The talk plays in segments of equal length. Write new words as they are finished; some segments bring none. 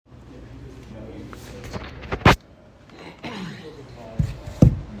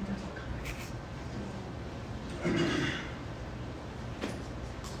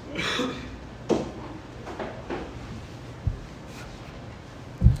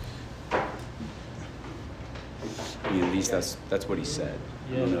mean, at least that's what he said.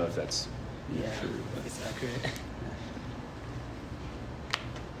 I don't know if that's true. But. It's accurate.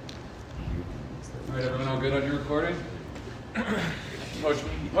 All right, everyone all good on your recording?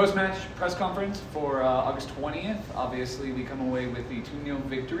 Post-match press conference for August 20th. Obviously, we come away with the 2-0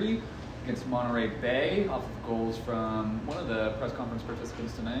 victory against Monterey Bay off of goals from one of the press conference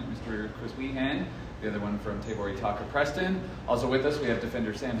participants tonight, Mr. Chris Weehan, the other one from Tabor Itaka Preston. Also with us, we have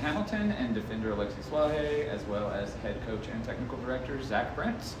defender Sam Hamilton and defender Alexi Swahe, as well as head coach and technical director Zach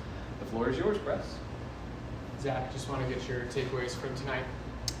Brents. The floor is yours, Press. Zach, just want to get your takeaways from tonight.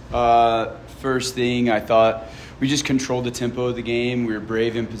 First thing, I thought we just controlled the tempo of the game. We were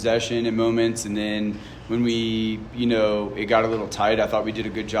brave in possession at moments, and then when it got a little tight, I thought we did a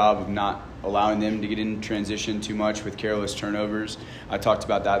good job of not allowing them to get in transition too much with careless turnovers. I talked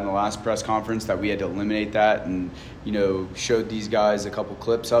about that in the last press conference, that we had to eliminate that, and showed these guys a couple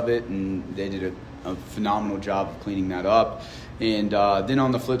clips of it, and they did a phenomenal job of cleaning that up. And then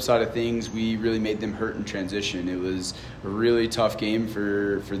on the flip side of things, we really made them hurt in transition. It was a really tough game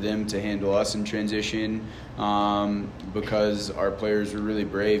for them to handle us in transition because our players were really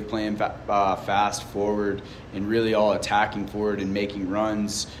brave, playing fast forward and really all attacking forward and making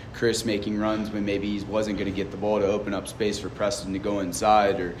runs. Chris making runs when maybe he wasn't going to get the ball to open up space for Preston to go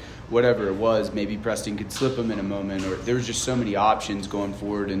inside, or whatever it was. Maybe Preston could slip him in a moment, or there was just so many options going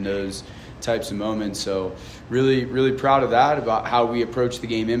forward in those types of moments. So really, really proud of that, about how we approached the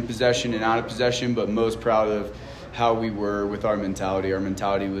game in possession and out of possession, but most proud of how we were with our mentality. Our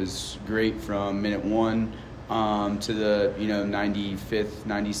mentality was great from minute 1 to the 95th,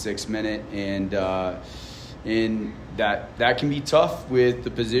 96th minute, and that can be tough with the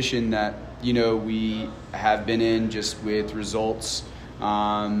position that we have been in, just with results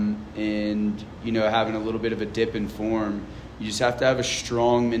and having a little bit of a dip in form. You just have to have a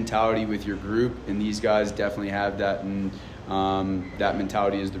strong mentality with your group, and these guys definitely have that, and that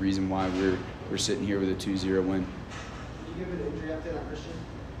mentality is the reason why we're sitting here with a 2-0 win. Can you give an injury update on Christian?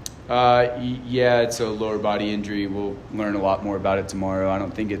 Yeah, it's a lower body injury. We'll learn a lot more about it tomorrow. I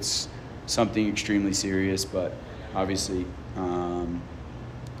don't think it's something extremely serious, but obviously an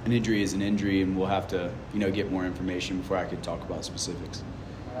injury is an injury, and we'll have to get more information before I could talk about specifics.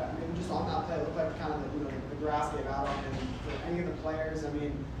 Just on that play, it looked like kind of the grass gave out on him. For any of the players,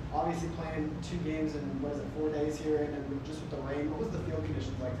 obviously playing 2 games in 4 days here, and then just with the rain, what was the field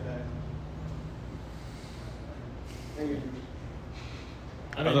conditions like today?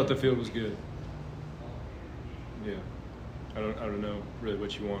 I thought the field was good. Yeah, I don't know really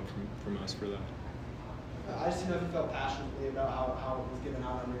what you want from us for that. I just didn't know if you felt passionately about how it was given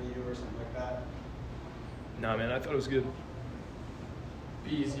out under you or something like that. Nah, man, I thought it was good.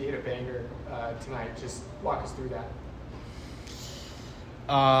 Bees, you hit a banger tonight. Just walk us through that.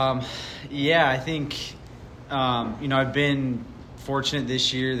 Yeah, I think, I've been fortunate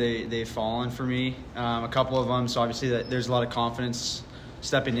this year. They've fallen for me, a couple of them. So obviously there's a lot of confidence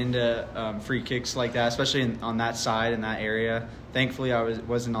stepping into free kicks like that, especially on that side, in that area. Thankfully, I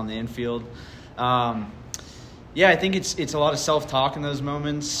wasn't on the infield. I think it's a lot of self-talk in those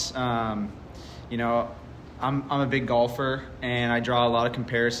moments. I'm a big golfer, and I draw a lot of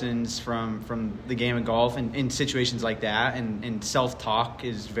comparisons from the game of golf and in situations like that, and self-talk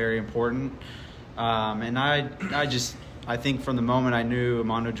is very important. And I think from the moment I knew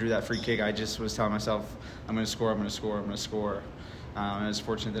Armando drew that free kick, I just was telling myself, I'm going to score, I'm going to score, I'm going to score. And I was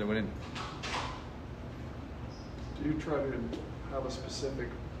fortunate that it went in. Do you try to have a specific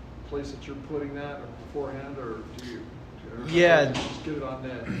place that you're putting that or beforehand, or do you just get it on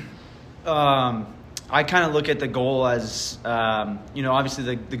net? I kind of look at the goal as,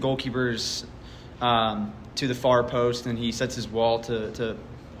 obviously the goalkeeper's to the far post, and he sets his wall to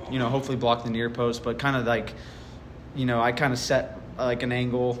hopefully block the near post. But kind of like, I kind of set like an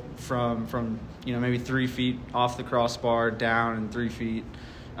angle from maybe 3 feet off the crossbar down, and 3 feet,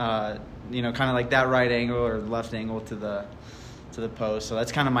 kind of like that right angle or left angle to the post. So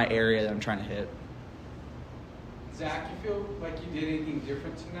that's kind of my area that I'm trying to hit. Zach, you feel like you did anything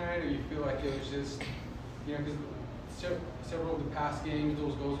different tonight, or you feel like it was just, because several of the past games,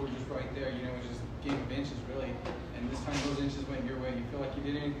 those goals were just right there, it was just game of inches, really. And this time those inches went your way. You feel like you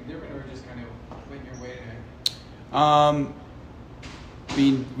did anything different, or just kind of went your way today?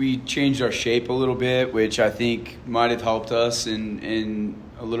 We changed our shape a little bit, which I think might have helped us in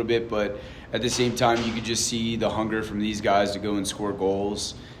a little bit, but at the same time, you could just see the hunger from these guys to go and score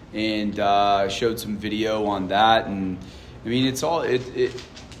goals. And showed some video on that, and it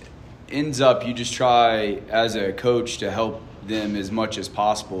ends up, you just try as a coach to help them as much as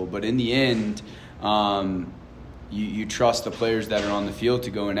possible, but in the end you trust the players that are on the field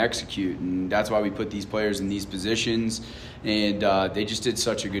to go and execute, and that's why we put these players in these positions. And they just did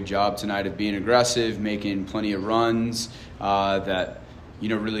such a good job tonight of being aggressive, making plenty of runs that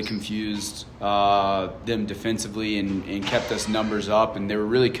really confused them defensively and kept us numbers up. And they were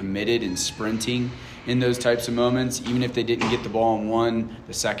really committed in sprinting in those types of moments. Even if they didn't get the ball in one,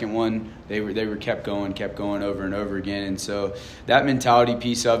 the second one, they were kept going over and over again. And so that mentality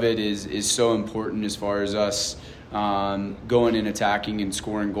piece of it is so important as far as us going and attacking and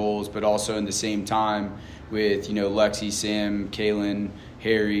scoring goals, but also in the same time with Lexi, Sam, Kalen,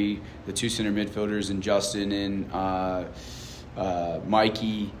 Harry, the two center midfielders, and Justin and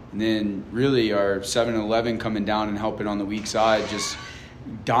Mikey, and then really our 7-11 coming down and helping on the weak side, just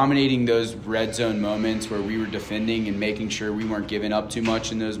dominating those red zone moments where we were defending and making sure we weren't giving up too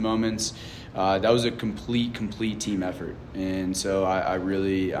much in those moments. That was a complete team effort, and so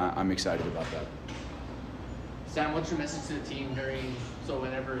I'm excited about that. Sam, what's your message to the team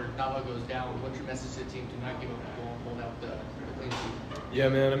whenever Nava goes down, what's your message to the team to not give up the goal and hold out the clean sheet? Yeah,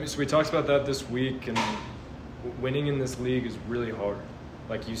 man. So we talked about that this week, and winning in this league is really hard.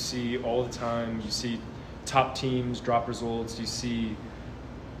 Like, you see all the time, you see top teams drop results, you see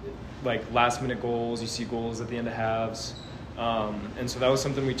like last-minute goals, you see goals at the end of halves. And so that was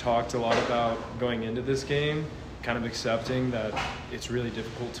something we talked a lot about going into this game, kind of accepting that it's really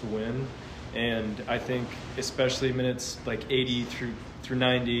difficult to win. And I think especially minutes like 80 through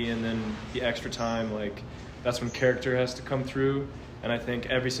 90 and then the extra time, like that's when character has to come through. And I think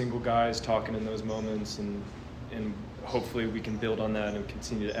every single guy is talking in those moments, and hopefully we can build on that and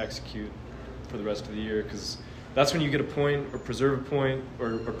continue to execute for the rest of the year, because that's when you get a point or preserve a point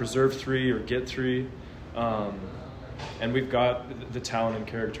or preserve 3 or get 3. And we've got the talent and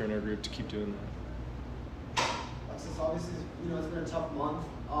character in our group to keep doing that. Alexis, obviously, it's been a tough month.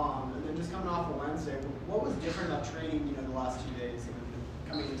 And then just coming off of Wednesday, what was different about training, the last 2 days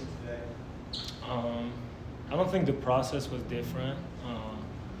coming into today? I don't think the process was different.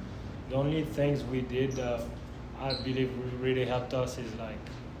 The only things we did that I believe really helped us is like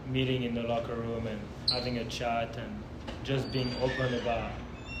meeting in the locker room and having a chat and just being open about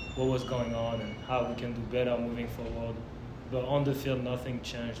what was going on and how we can do better moving forward. But on the field, nothing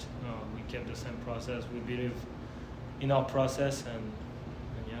changed. We kept the same process. We believe in our process, and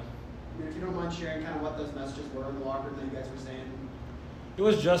yeah. If you don't mind sharing kind of what those messages were in the locker room that you guys were saying. It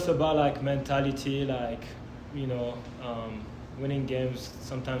was just about like mentality, like, winning games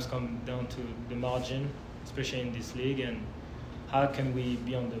sometimes come down to the margin, especially in this league, and how can we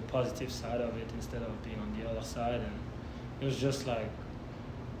be on the positive side of it instead of being on the other side. And it was just like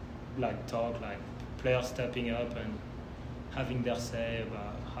talk, like players stepping up and having their say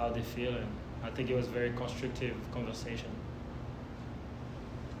about how they feel, and I think it was very constructive conversation.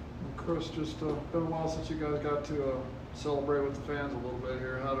 Chris, just been a while since you guys got to celebrate with the fans a little bit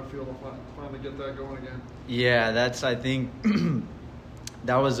here. How did it feel to finally get that going again? Yeah, I think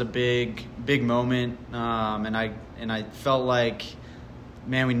that was a big moment, and I felt like,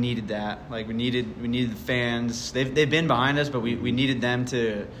 man, we needed that. Like we needed the fans. They've been behind us, but we needed them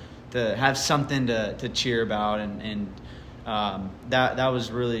to have something to cheer about, and that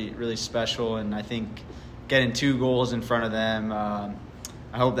was really special. And I think getting 2 goals in front of them,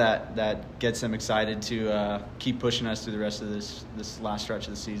 I hope that gets them excited to keep pushing us through the rest of this last stretch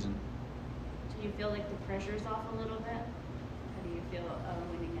of the season. Do you feel like the pressure's off a little bit? How do you feel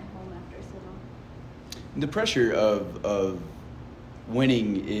winning at home after so long? The pressure of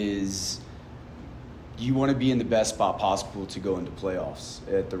winning is you want to be in the best spot possible to go into playoffs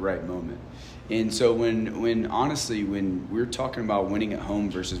at the right moment. And so when honestly, when we're talking about winning at home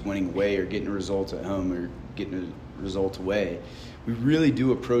versus winning away, or getting a result at home or getting a result away, we really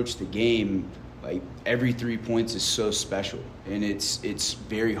do approach the game like every 3 points is so special, and it's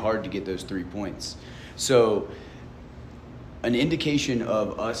very hard to get those 3 points. So an indication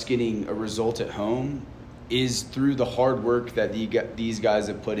of us getting a result at home is through the hard work that these guys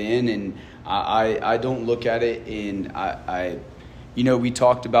have put in, and I don't look at it in we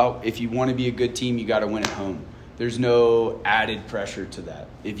talked about, if you want to be a good team, you got to win at home. There's no added pressure to that.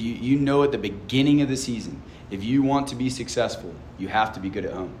 If you at the beginning of the season, if you want to be successful, you have to be good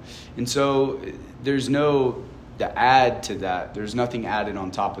at home. And so there's no to add to that. There's nothing added on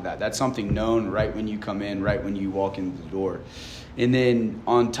top of that. That's something known right when you come in, right when you walk in the door. And then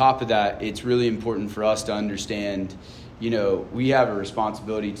on top of that, it's really important for us to understand, we have a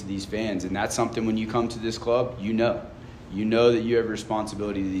responsibility to these fans. And that's something when you come to this club, you know that you have a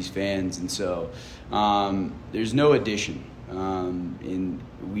responsibility to these fans. And so there's no addition. And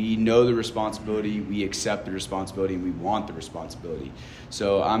we know the responsibility, we accept the responsibility, and we want the responsibility.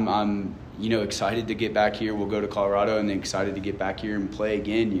 So I'm excited to get back here. We'll go to Colorado, and then excited to get back here and play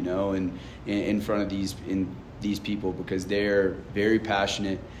again, and in front of these people, because they're very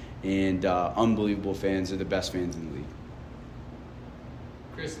passionate and unbelievable fans. They're the best fans in the league.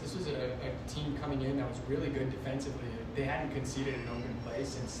 Chris, this was a team coming in that was really good defensively. They hadn't conceded an open play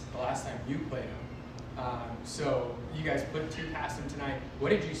since the last time you played them. So you guys put 2 past them tonight. What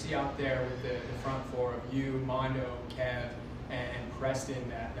did you see out there with the front four of you, Mondo, Kev, and Preston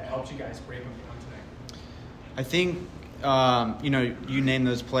that helped you guys break them down tonight? I think you name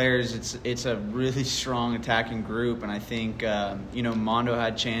those players. It's a really strong attacking group, and I think Mondo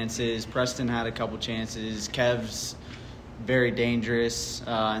had chances, Preston had a couple chances, Kev's very dangerous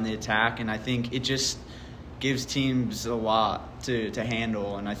in the attack, and I think it just gives teams a lot to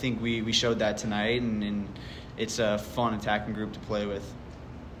handle, and I think we showed that tonight, and it's a fun attacking group to play with.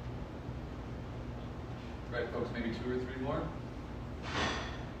 Right, folks, maybe 2 or 3 more?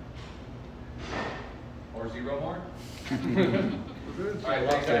 Or 0 more? All right,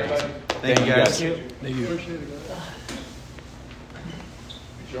 thanks, everybody. Thank you, guys. Thank you. Appreciate it, guys.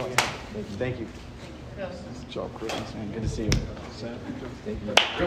 Good job. Thank you. Good job, Chris. Good to see you. Sam, good job.